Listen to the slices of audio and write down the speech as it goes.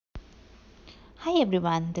Hi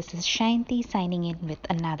everyone, this is Shainti signing in with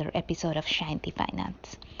another episode of Shainti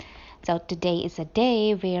Finance. So today is a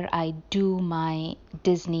day where I do my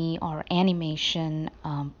Disney or animation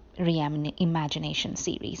reimagination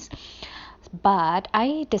series. But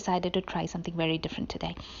I decided to try something very different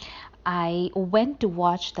today. I went to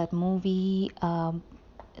watch that movie,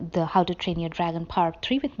 the How to Train Your Dragon Part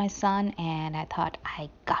 3 with my son, and I thought I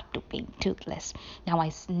got to paint Toothless. Now I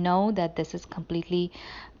know that this is completely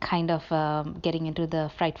kind of getting into the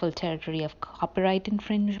frightful territory of copyright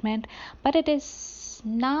infringement, but it is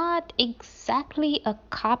not exactly a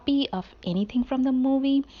copy of anything from the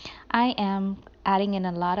movie. I am adding in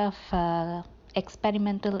a lot of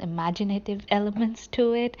experimental imaginative elements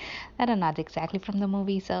to it that are not exactly from the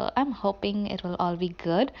movie, so I'm hoping it will all be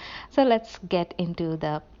good. So let's get into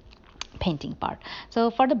the painting part.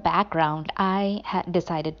 So for the background, I had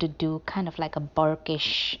decided to do kind of like a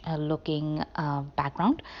Burkish looking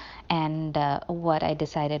background, and what I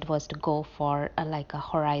decided was to go for like a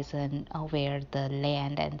horizon where the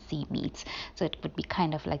land and sea meets. So it would be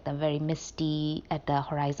kind of like the very misty at the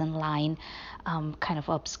horizon line, kind of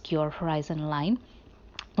obscure horizon line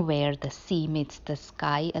where the sea meets the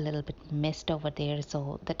sky, a little bit mist over there,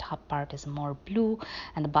 so the top part is more blue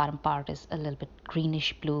and the bottom part is a little bit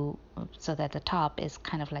greenish blue, so that the top is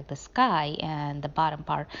kind of like the sky and the bottom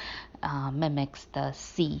part mimics the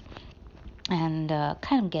sea, and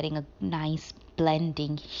kind of getting a nice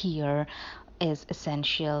blending here is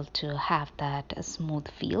essential to have that smooth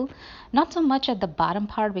feel. Not so much at the bottom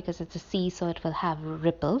part because it's a sea, so it will have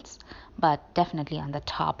ripples, but definitely on the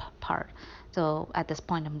top part. So at this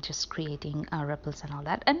point, I'm just creating ripples and all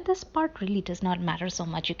that. And this part really does not matter so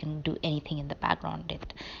much. You can do anything in the background.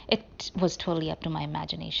 It was totally up to my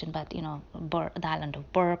imagination. But the island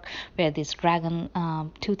of Burke, where this dragon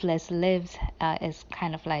Toothless lives, is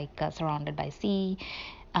kind of like surrounded by sea.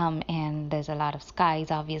 And there's a lot of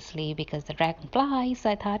skies, obviously, because the dragon flies. So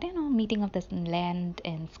I thought, meeting of this land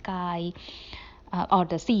and sky, or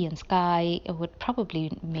the sea and sky, it would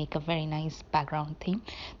probably make a very nice background theme.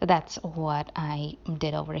 So that's what I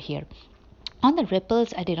did over here. On the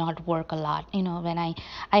ripples, I did not work a lot. When I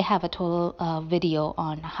have a total video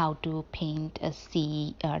on how to paint a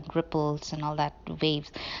sea, ripples and all that,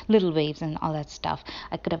 waves, little waves and all that stuff.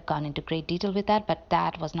 I could have gone into great detail with that, but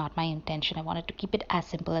that was not my intention. I wanted to keep it as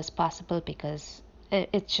simple as possible because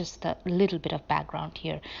it's just a little bit of background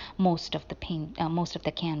here. Most of the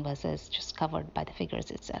canvas is just covered by the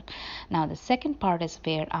figures itself. Now the second part is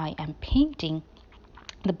where I am painting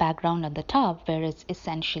the background on the top, where it's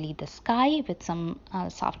essentially the sky with some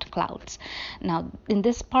soft clouds. Now in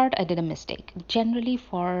this part I did a mistake. Generally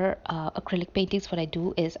for acrylic paintings, what I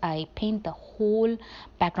do is I paint the whole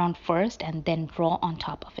background first and then draw on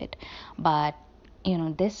top of it. But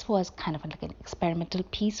this was kind of like an experimental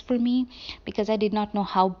piece for me because I did not know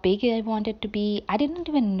how big I wanted to be. I didn't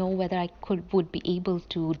even know whether I would be able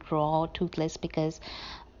to draw Toothless, because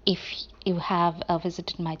if you have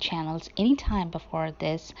visited my channels anytime before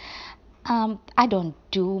this, I don't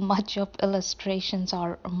do much of illustrations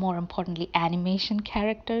or, more importantly, animation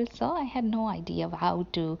characters, so I had no idea of how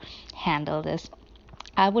to handle this.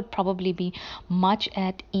 I would probably be much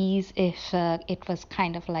at ease if it was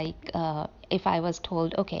kind of like if I was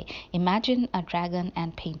told, okay, imagine a dragon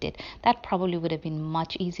and paint it. That probably would have been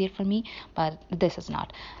much easier for me, but this is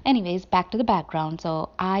not. Anyways, back to the background. So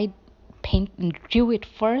I drew it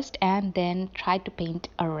first and then tried to paint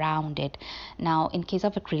around it. Now in case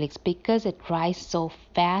of acrylics, because it dries so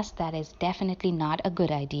fast, that is definitely not a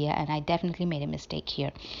good idea, and I definitely made a mistake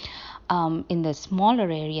here. In the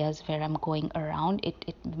smaller areas where I'm going around,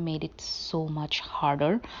 it made it so much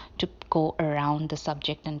harder to go around the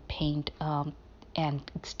subject and paint, and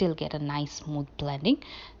still get a nice smooth blending.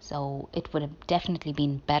 So it would have definitely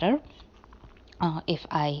been better if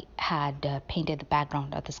I had painted the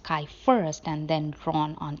background of the sky first and then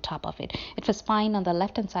drawn on top of it. It was fine on the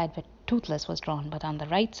left hand side where Toothless was drawn, but on the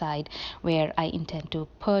right side where I intend to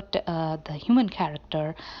put the human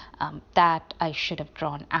character, that I should have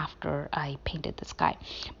drawn after I painted the sky.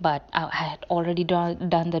 But I had already done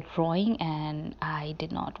the drawing and I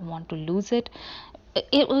did not want to lose it.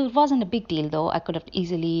 It wasn't a big deal though. I could have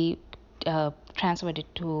easily transferred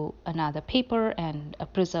it to another paper and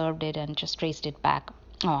preserved it and just traced it back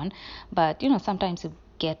on. But sometimes you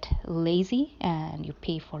get lazy and you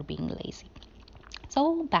pay for being lazy.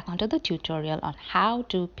 So back onto the tutorial on how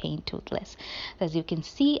to paint Toothless. As you can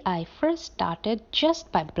see, I first started just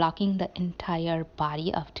by blocking the entire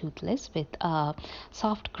body of Toothless with a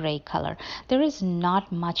soft gray color. There is not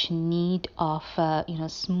much need of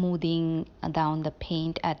smoothing down the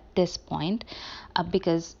paint at this point,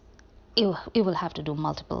 because you will have to do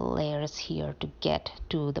multiple layers here to get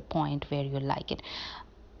to the point where you like it.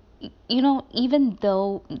 Even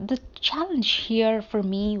though the challenge here for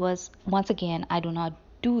me was, once again, I do not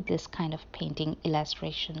do this kind of painting,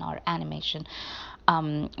 illustration, or animation,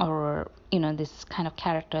 or this kind of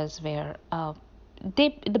characters where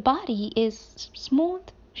the body is smooth,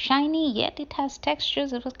 shiny, yet it has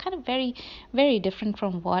textures. It was kind of very, very different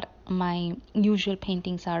from what my usual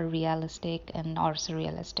paintings are, realistic and or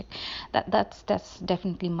surrealistic. That's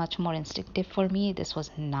definitely much more instinctive for me. This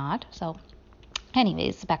was not. So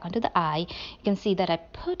anyways, back onto the eye, you can see that I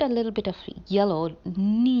put a little bit of yellow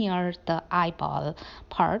near the eyeball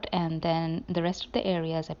part, and then the rest of the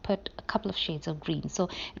areas I put a couple of shades of green. So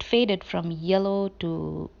it faded from yellow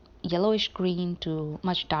to yellowish green to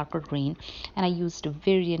much darker green, and I used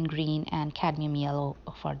Viridian green and cadmium yellow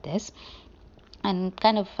for this, and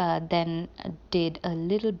kind of then did a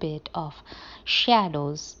little bit of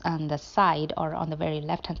shadows on the side, or on the very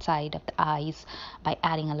left hand side of the eyes, by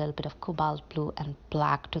adding a little bit of cobalt blue and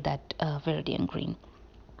black to that Viridian green.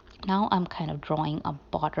 Now I'm kind of drawing a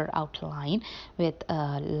border outline with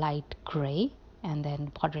a light gray, and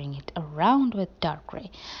then bordering it around with dark gray.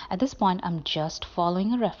 At this point, I'm just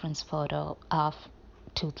following a reference photo of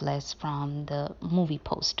Toothless from the movie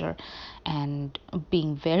poster, and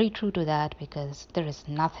being very true to that, because there is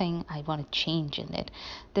nothing I want to change in it.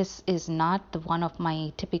 This is not the one of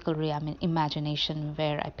my typical imagination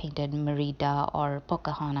where I painted Merida or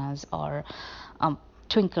Pocahontas or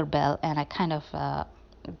Tinkerbell, and I kind of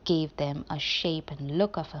gave them a shape and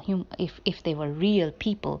look of a human. If they were real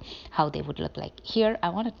people, how they would look like. Here I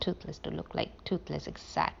wanted Toothless to look like Toothless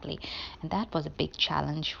exactly, and that was a big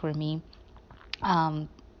challenge for me.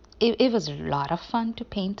 It was a lot of fun to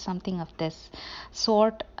paint something of this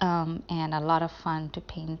sort, and a lot of fun to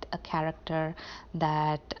paint a character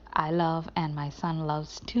that I love and my son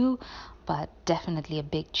loves too, but definitely a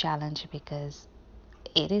big challenge, because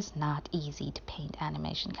it is not easy to paint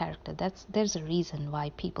animation character. There's a reason why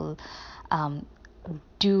people um,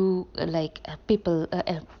 do like people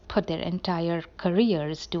put their entire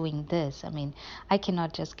careers doing this. I mean, I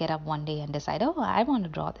cannot just get up one day and decide, oh, I want to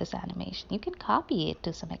draw this animation. You can copy it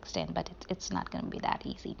to some extent, but it's not going to be that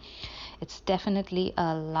easy. It's definitely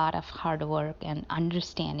a lot of hard work and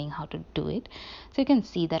understanding how to do it. So you can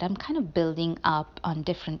see that I'm kind of building up on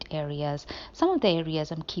different areas. Some of the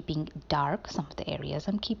areas I'm keeping dark, some of the areas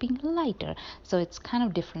I'm keeping lighter. So it's kind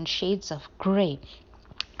of different shades of gray.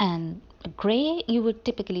 And gray, you would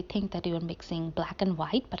typically think that you're mixing black and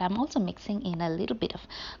white, but I'm also mixing in a little bit of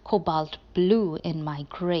cobalt blue in my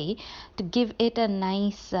gray to give it a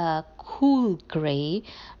nice cool gray,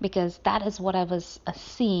 because that is what I was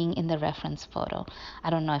seeing in the reference photo. I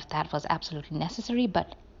don't know if that was absolutely necessary,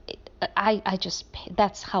 but I just,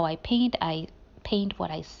 that's how I paint. I paint what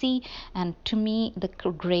I see, and to me the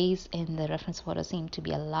grays in the reference photo seem to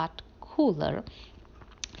be a lot cooler.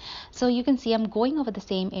 So you can see I'm going over the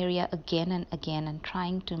same area again and again, and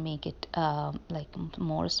trying to make it like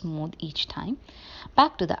more smooth each time.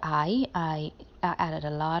 Back to the eye, I added a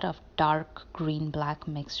lot of dark green black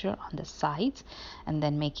mixture on the sides, and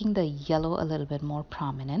then making the yellow a little bit more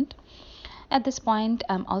prominent. At this point,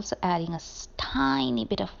 I'm also adding a tiny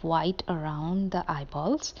bit of white around the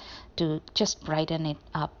eyeballs to just brighten it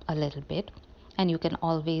up a little bit. And you can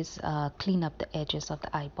always clean up the edges of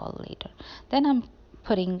the eyeball later. Then I'm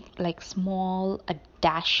putting like small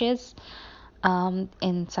dashes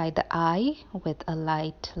inside the eye with a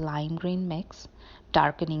light lime green mix,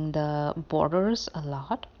 darkening the borders a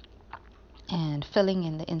lot, and filling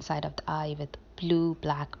in the inside of the eye with blue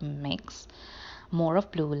black mix. More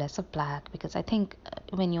of blue, less of black, because I think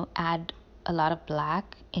when you add a lot of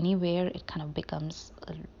black anywhere, it kind of becomes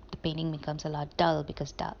the painting becomes a lot dull,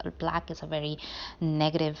 because black is a very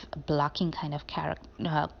negative blocking kind of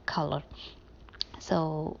color.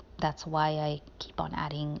 So that's why I keep on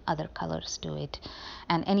adding other colors to it.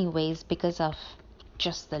 And anyways, because of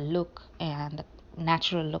just the look and the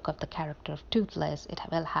natural look of the character of Toothless, it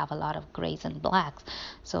will have a lot of grays and blacks.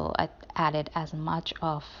 So I added as much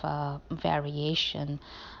of variation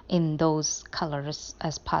in those colors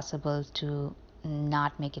as possible to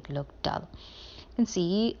not make it look dull. You can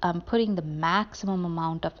see I'm putting the maximum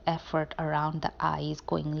amount of effort around the eyes,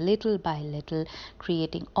 going little by little,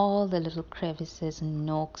 creating all the little crevices,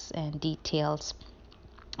 nooks, and details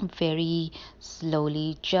very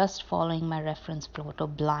slowly, just following my reference photo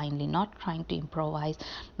blindly, not trying to improvise,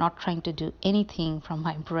 not trying to do anything from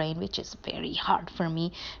my brain, which is very hard for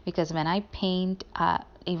me, because when I paint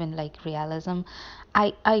even like realism,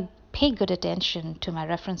 I pay good attention to my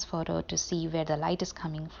reference photo to see where the light is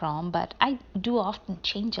coming from, but I do often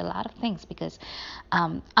change a lot of things because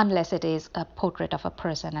unless it is a portrait of a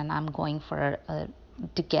person and I'm going for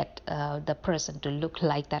to get the person to look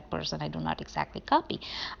like that person, I do not exactly copy.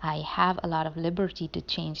 I have a lot of liberty to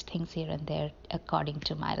change things here and there according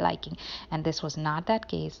to my liking, and this was not that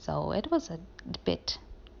case, so it was a bit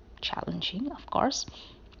challenging, of course.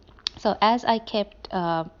 So as I kept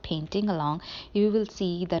painting along, you will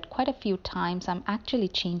see that quite a few times I'm actually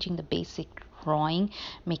changing the basic drawing,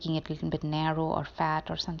 making it a little bit narrow or fat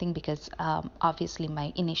or something, because obviously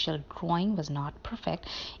my initial drawing was not perfect.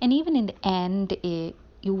 And even in the end,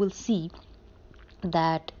 you will see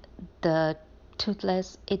that the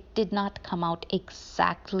Toothless, it did not come out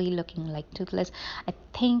exactly looking like Toothless. I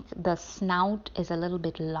think the snout is a little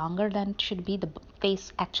bit longer than it should be. The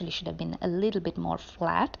face actually should have been a little bit more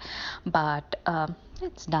flat, but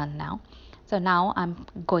it's done now. So now I'm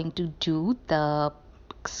going to do the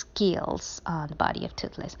scales on the body of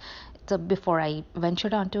Toothless. So before I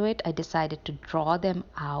ventured onto it, I decided to draw them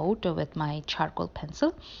out with my charcoal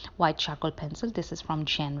pencil, white charcoal pencil. This is from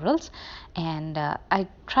Generals, and I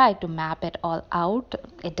tried to map it all out.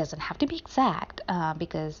 It doesn't have to be exact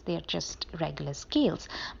because they're just regular scales,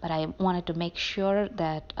 but I wanted to make sure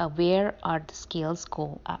that where are the scales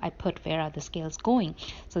go. I put where are the scales going,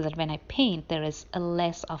 so that when I paint, there is a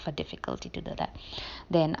less of a difficulty to do that.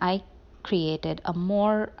 Then I created a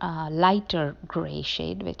more lighter gray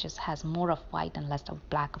shade, which has more of white and less of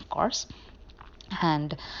black, of course,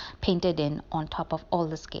 and painted in on top of all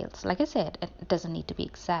the scales. Like I said, it doesn't need to be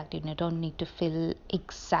exact. You don't need to fill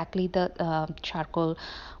exactly the charcoal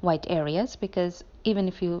white areas, because even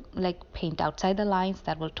if you like paint outside the lines,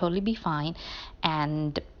 that will totally be fine.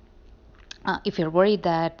 And if you're worried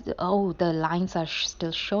that, oh, the lines are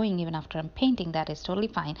still showing even after I'm painting, that is totally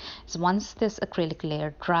fine. So once this acrylic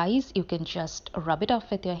layer dries, you can just rub it off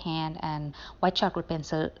with your hand, and white charcoal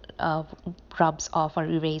pencil rubs off or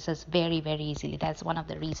erases very, very easily. That's one of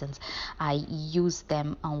the reasons I use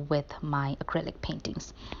them with my acrylic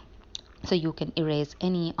paintings. So you can erase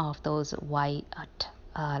any of those white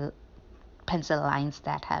pencil lines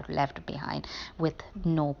that have left behind with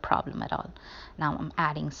no problem at all. Now I'm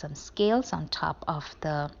adding some scales on top of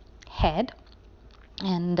the head,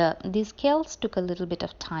 and these scales took a little bit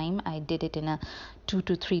of time. I did it in a 2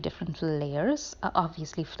 to 3 different layers.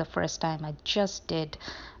 Obviously for the first time I just did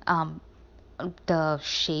the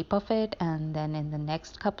shape of it, and then in the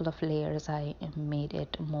next couple of layers I made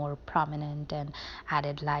it more prominent and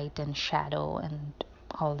added light and shadow and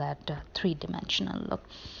all that three-dimensional look.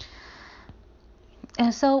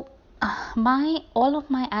 So my all of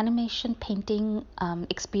my animation painting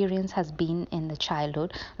experience has been in the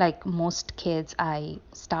childhood. Like most kids, I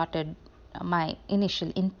started my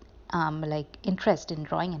initial like interest in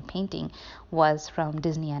drawing and painting was from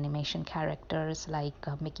Disney animation characters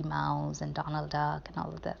like Mickey Mouse and Donald Duck and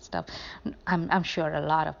all of that stuff. I'm sure a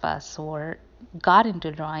lot of us got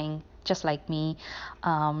into drawing just like me,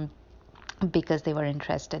 because they were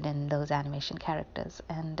interested in those animation characters.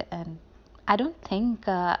 And I don't think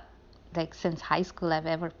like since high school I've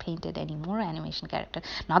ever painted any more animation characters.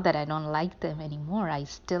 Not that I don't like them anymore. I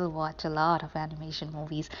still watch a lot of animation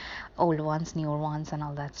movies, old ones, newer ones, and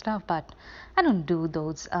all that stuff. But I don't do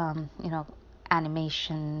those, anime,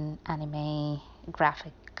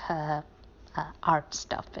 graphic art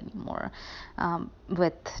stuff anymore.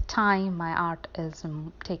 With time, my art is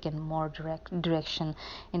taken more direction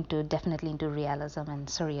into definitely into realism and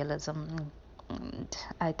surrealism. And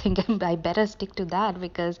I think I better stick to that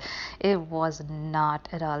because it was not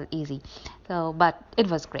at all easy. So, but it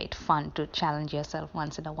was great fun to challenge yourself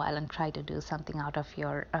once in a while and try to do something out of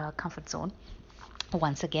your comfort zone.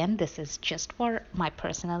 Once again, this is just for my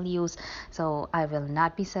personal use, so I will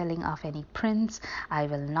not be selling off any prints. I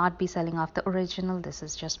will not be selling off the original. This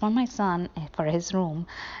is just for my son, for his room.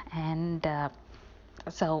 And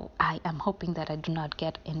so I am hoping that I do not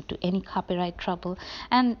get into any copyright trouble.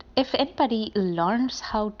 And if anybody learns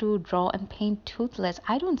how to draw and paint Toothless,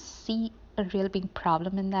 I don't see a real big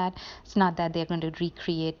problem in that. It's not that they're going to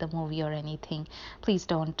recreate the movie or anything. Please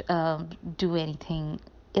don't do anything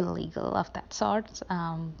illegal of that sort.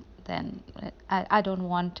 Then I don't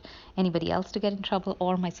want anybody else to get in trouble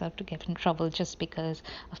or myself to get in trouble just because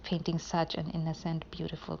of painting such an innocent,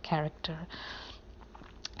 beautiful character.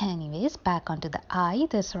 Anyways, back onto the eye.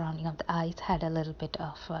 The surrounding of the eyes had a little bit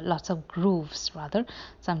of lots of grooves rather,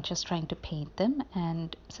 so I'm just trying to paint them.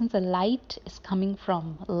 And since the light is coming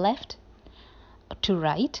from left to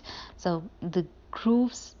right, so the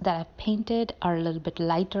grooves that I've painted are a little bit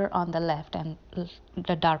lighter on the left and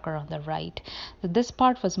the darker on the right. So this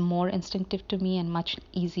part was more instinctive to me and much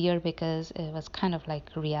easier because it was kind of like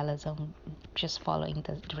realism, just following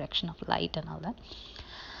the direction of light and all that.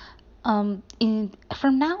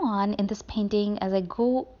 From now on in this painting, as I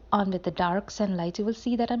go on with the darks and lights, you will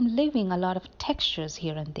see that I'm leaving a lot of textures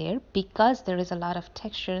here and there because there is a lot of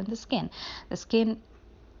texture in the skin. The skin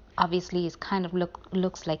obviously is kind of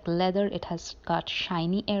looks like leather. It has got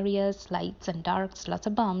shiny areas, lights and darks, lots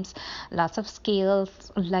of bumps, lots of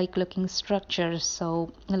scales like looking structures.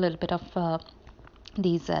 So a little bit of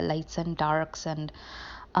these lights and darks and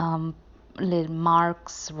um, little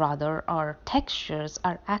marks rather or textures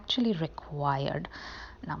are actually required.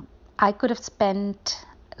 Now I could have spent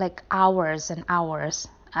like hours and hours.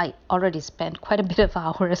 I already spent quite a bit of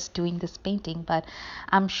hours doing this painting, but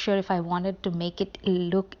I'm sure if I wanted to make it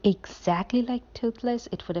look exactly like Toothless,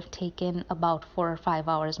 it would have taken about 4 or 5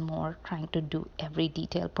 hours more trying to do every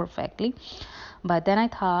detail perfectly. But then I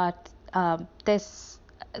thought there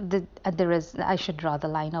is I should draw the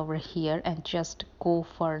line over here and just go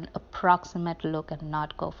for an approximate look and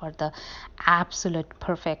not go for the absolute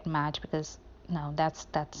perfect match, because no, that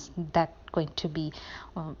going to be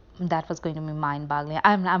that was going to be mind-boggling.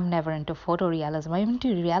 I'm never into photorealism. I'm into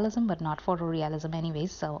realism, but not photorealism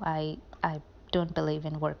anyways. So I don't believe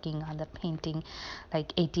in working on the painting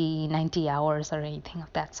like 80-90 hours or anything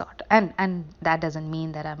of that sort. And that doesn't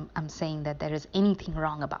mean that I'm saying that there is anything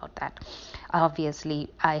wrong about that. Obviously,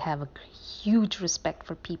 I have a huge respect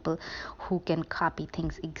for people who can copy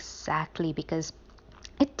things exactly, because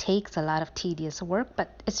it takes a lot of tedious work,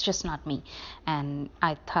 but it's just not me. And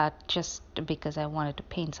I thought, just because I wanted to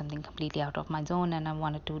paint something completely out of my zone and I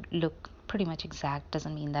wanted to look pretty much exact,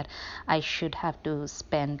 doesn't mean that I should have to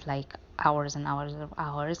spend like hours and hours of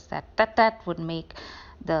hours. That would make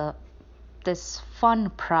the this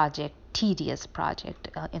fun project tedious project,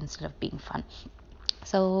 instead of being fun.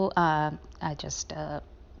 So I just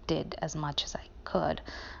did as much as I could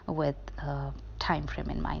with time frame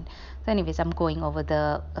in mind. So anyways, I'm going over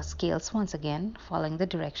the scales once again, following the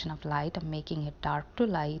direction of light. I'm making it dark to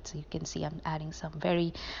light, so you can see I'm adding some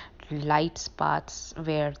very light spots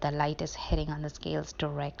where the light is hitting on the scales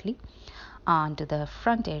directly. Onto the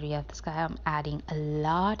front area of the sky, I'm adding a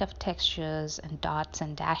lot of textures and dots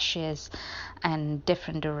and dashes and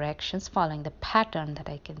different directions, following the pattern that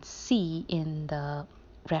I can see in the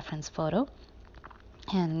reference photo.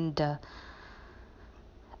 And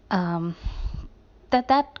um,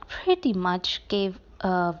 that pretty much gave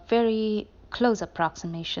a very close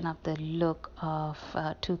approximation of the look of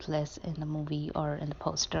Toothless in the movie or in the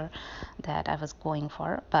poster that I was going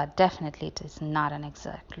for. But definitely it is not an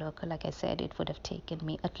exact look. Like I said, it would have taken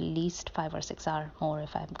me at least 5 or 6 hours more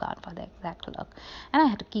if I've gone for the exact look. And I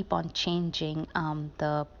had to keep on changing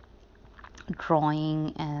the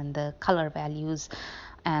drawing and the color values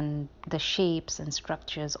and the shapes and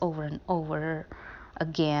structures over and over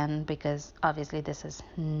again, because obviously this is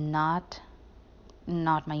not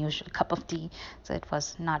my usual cup of tea, so it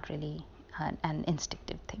was not really an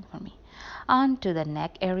instinctive thing for me. On to the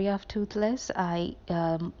neck area of Toothless, I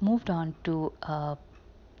moved on to a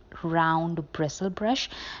round bristle brush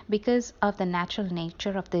because of the natural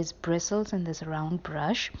nature of these bristles in this round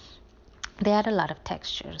brush. They add a lot of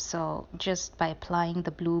texture, so just by applying the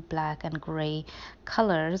blue, black and gray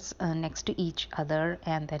colors next to each other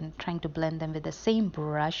and then trying to blend them with the same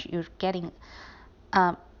brush, you're getting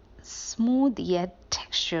a smooth yet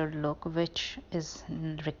textured look, which is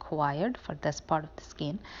required for this part of the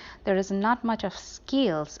skin. There is not much of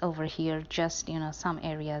scales over here, just some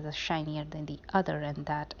areas are shinier than the other, and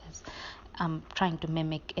that is I'm trying to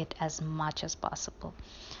mimic it as much as possible.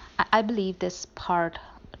 I believe this part,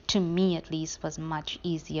 to me at least, was much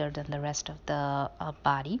easier than the rest of the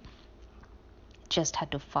body. Just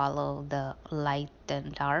had to follow the light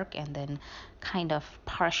and dark and then kind of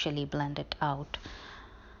partially blend it out.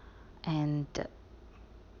 And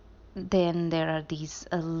then there are these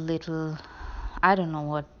little, I don't know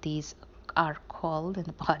what these are called in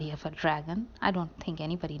the body of a dragon. I don't think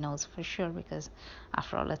anybody knows for sure, because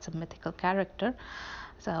after all it's a mythical character.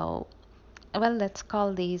 So, well, let's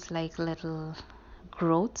call these like little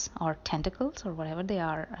growths or tentacles or whatever they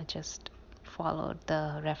are. I just followed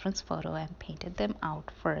the reference photo and painted them out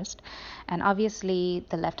first. And obviously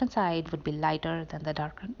the left hand side would be lighter than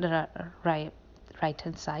the right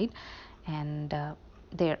hand side, and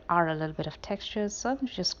there are a little bit of textures, so I'm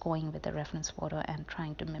just going with the reference photo and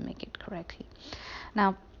trying to mimic it correctly.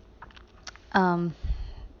 Now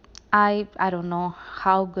I don't know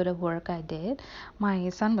how good a work I did. My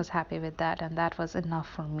son was happy with that, and that was enough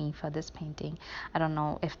for me for this painting. I don't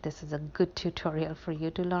know if this is a good tutorial for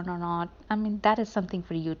you to learn or not. I mean, that is something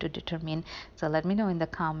for you to determine. So let me know in the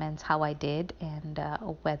comments how I did and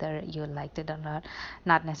whether you liked it or not.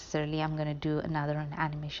 Not necessarily I'm going to do another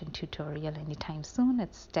animation tutorial anytime soon.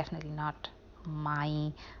 It's definitely not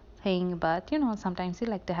my thing, but sometimes you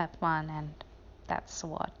like to have fun, and that's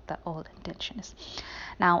what the whole intention is.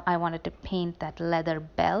 Now I wanted to paint that leather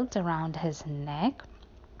belt around his neck,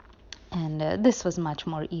 and this was much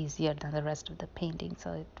more easier than the rest of the painting.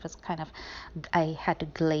 So it was kind of, I had to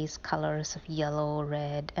glaze colors of yellow,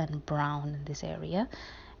 red, and brown in this area,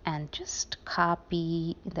 and just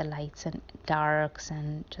copy the lights and darks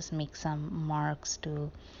and just make some marks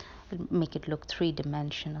to make it look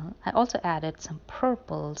three-dimensional. I also added some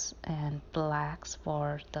purples and blacks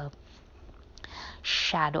for the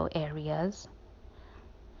shadow areas,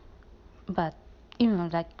 but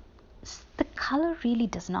like the color really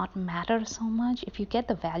does not matter so much if you get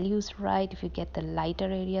the values right. If you get the lighter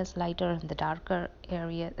areas lighter and the darker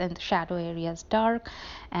area and the shadow areas dark,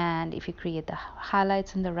 and if you create the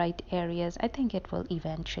highlights in the right areas, I think it will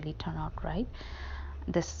eventually turn out right.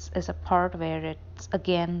 This is a part where it's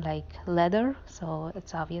again like leather, so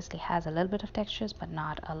it's obviously has a little bit of textures but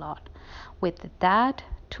not a lot. With that,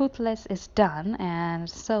 Toothless is done, and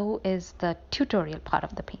so is the tutorial part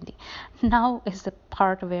of the painting. Now is the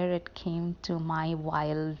part where it came to my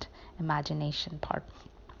wild imagination part.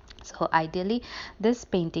 So ideally this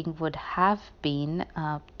painting would have been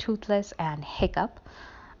Toothless and Hiccup,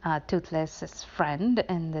 Toothless's friend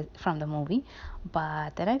from the movie.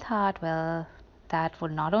 But then I thought, well, that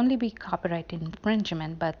would not only be copyright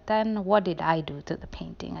infringement, but then what did I do to the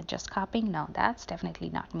painting? Just copying? No, that's definitely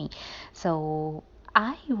not me. So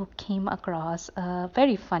I came across a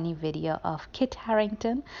very funny video of Kit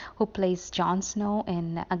Harington, who plays Jon Snow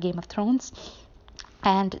in A Game of Thrones,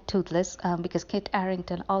 and Toothless, because Kit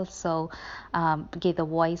Harington also gave the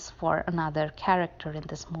voice for another character in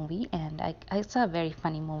this movie. And I saw a very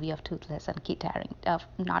funny movie of Toothless and Kit Harington,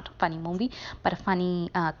 not a funny movie, but a funny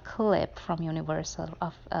clip from Universal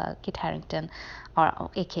of Kit Harington, or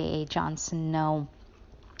aka Jon Snow,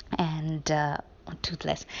 and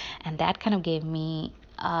Toothless, and that kind of gave me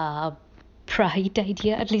a bright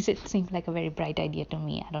idea. At least it seemed like a very bright idea to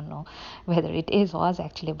me. I don't know whether it was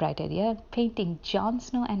actually a bright idea. Painting Jon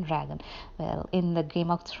Snow and dragon. Well, in the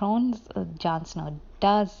Game of Thrones, Jon Snow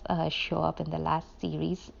does show up in the last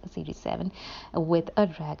series 7, with a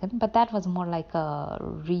dragon, but that was more like a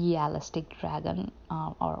realistic dragon,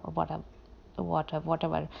 or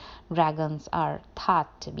whatever dragons are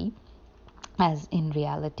thought to be as in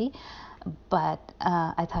reality. But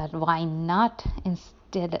I thought, why not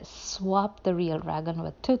instead swap the real dragon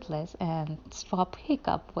with Toothless and swap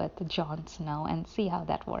Hiccup with Jon Snow and see how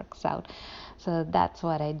that works out. So that's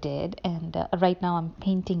what I did. And right now I'm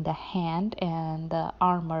painting the hand and the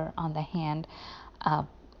armor on the hand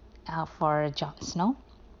for Jon Snow.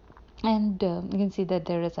 And you can see that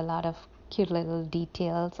there is a lot of cute little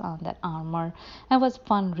details on that armor. It was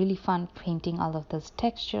fun, really fun painting all of those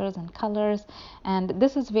textures and colors. And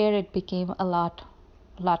this is where it became a lot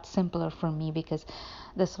simpler for me, because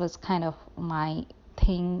this was kind of my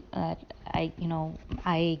thing that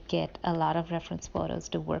I get a lot of reference photos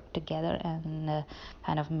to work together and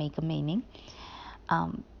kind of make a meaning.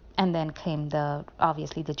 And then came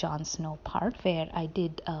obviously the Jon Snow part, where I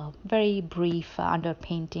did a very brief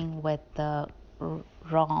underpainting with the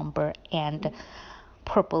raw umber and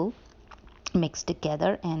purple mixed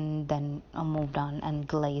together, and then moved on and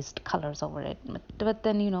glazed colors over it. But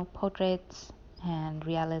then portraits and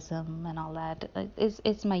realism and all that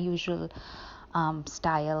is my usual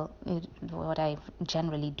style, what I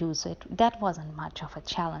generally do. So that wasn't much of a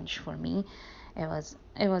challenge for me. It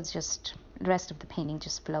was just the rest of the painting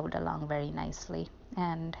just flowed along very nicely.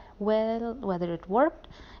 And well, whether it worked,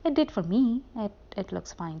 it did for me. It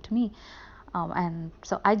looks fine to me. And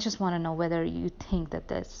so I just want to know whether you think that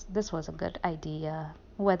this was a good idea.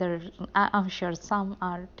 Whether I'm sure some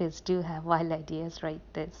artists do have wild ideas, right?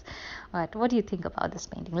 But what do you think about this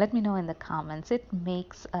painting? Let me know in the comments. It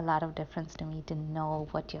makes a lot of difference to me to know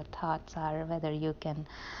what your thoughts are, whether you can,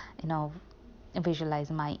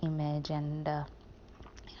 visualize my image and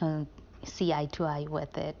see eye to eye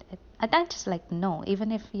with it. I just like to know,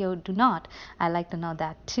 even if you do not, I like to know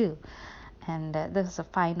that too. And this is the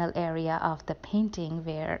final area of the painting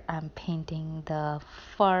where I'm painting the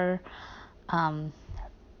fur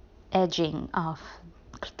edging of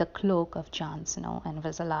the cloak of Jon Snow, and it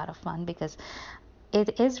was a lot of fun because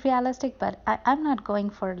it is realistic, but I'm not going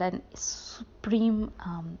for the supreme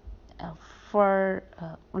for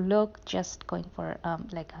look, just going for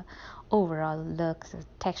like a overall look, a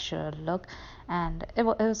texture look, and it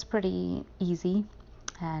was pretty easy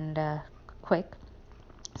and quick,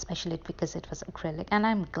 especially because it was acrylic. And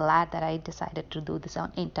I'm glad that I decided to do this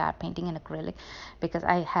on entire painting in acrylic, because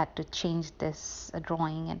I had to change this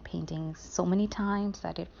drawing and painting so many times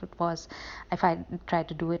that if I tried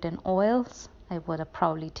to do it in oils, it would have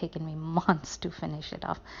probably taken me months to finish it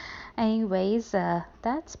off. Anyways,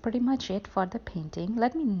 that's pretty much it for the painting.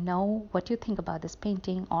 Let me know what you think about this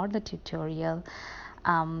painting or the tutorial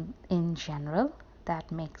in general. That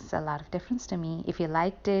makes a lot of difference to me. If you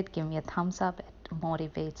liked it, give me a thumbs up. It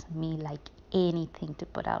motivates me like anything to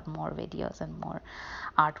put out more videos and more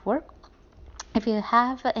artwork. If you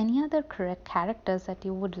have any other correct characters that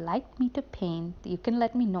you would like me to paint, you can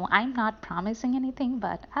let me know. I'm not promising anything,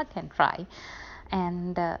 but I can try.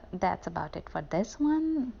 And that's about it for this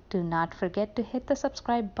one. Do not forget to hit the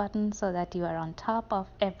subscribe button so that you are on top of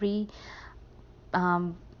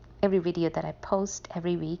um, every video that I post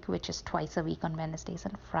every week, which is twice a week on Wednesdays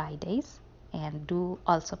and Fridays. And do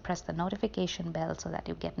also press the notification bell so that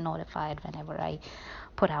you get notified whenever I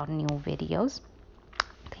put out new videos.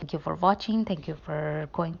 Thank you for watching. Thank you for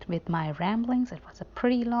going with my ramblings. It was a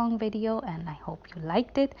pretty long video and I hope you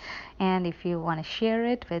liked it. And if you want to share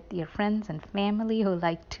it with your friends and family who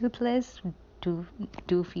like Toothless,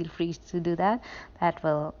 do feel free to do that. That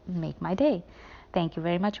will make my day. Thank you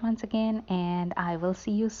very much once again, and I will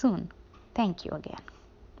see you soon. Thank you again.